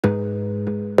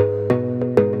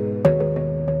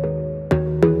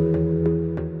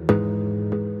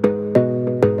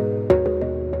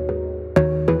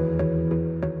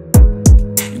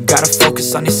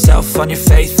on yourself, on your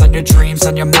faith, on your dreams,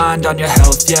 on your mind, on your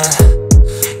health, yeah.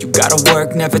 You gotta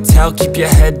work, never tell, keep your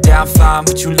head down, find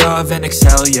what you love and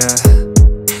excel, yeah.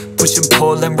 Push and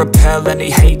pull and repel any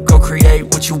hate, go create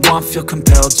what you want, feel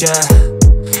compelled, yeah.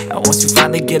 And once you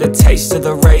finally get a taste of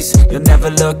the race, you'll never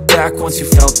look back once you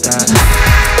felt that.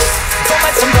 Don't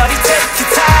let somebody take your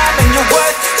time and your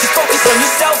worth, just focus on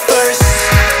yourself first.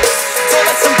 Don't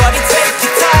let somebody take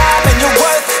your time and your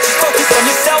worth, just focus on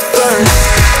yourself first.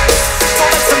 Don't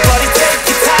let somebody take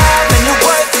your time and your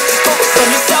worth, just focus on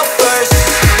yourself first.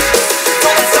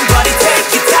 Don't let somebody take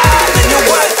your time and your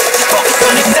worth, just focus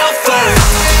on yourself first.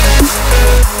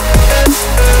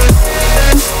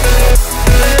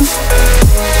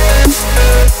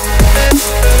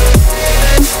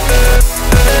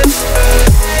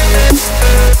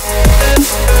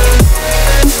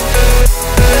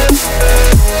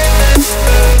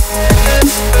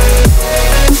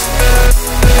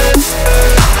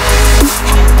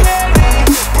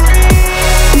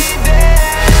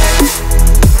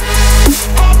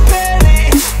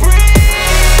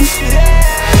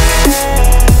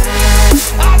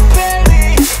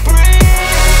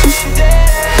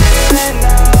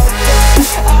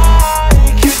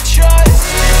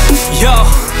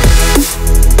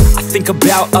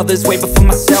 About others way before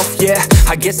myself, yeah.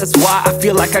 I guess that's why I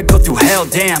feel like I go through hell,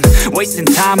 damn. Wasting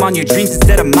time on your dreams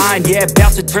instead of mine, yeah.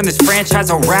 About to turn this franchise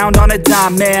around on a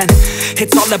dime, man.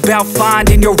 It's all about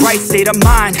finding your right state of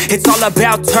mind. It's all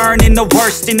about turning the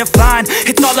worst into fine.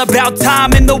 It's all about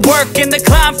time and the work and the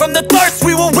climb. From the thirst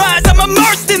we will rise, I'm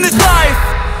immersed in this life.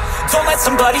 Don't let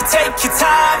somebody take your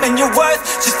time and your worth,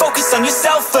 just focus on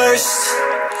yourself first.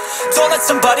 Don't let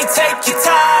somebody take your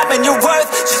time and your worth,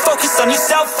 just focus on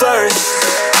yourself first.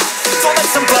 Don't let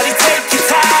somebody take your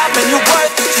time and your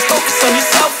worth, just focus on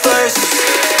yourself first.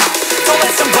 Don't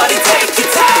let somebody take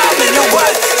your time and your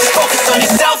worth, just focus on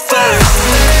yourself.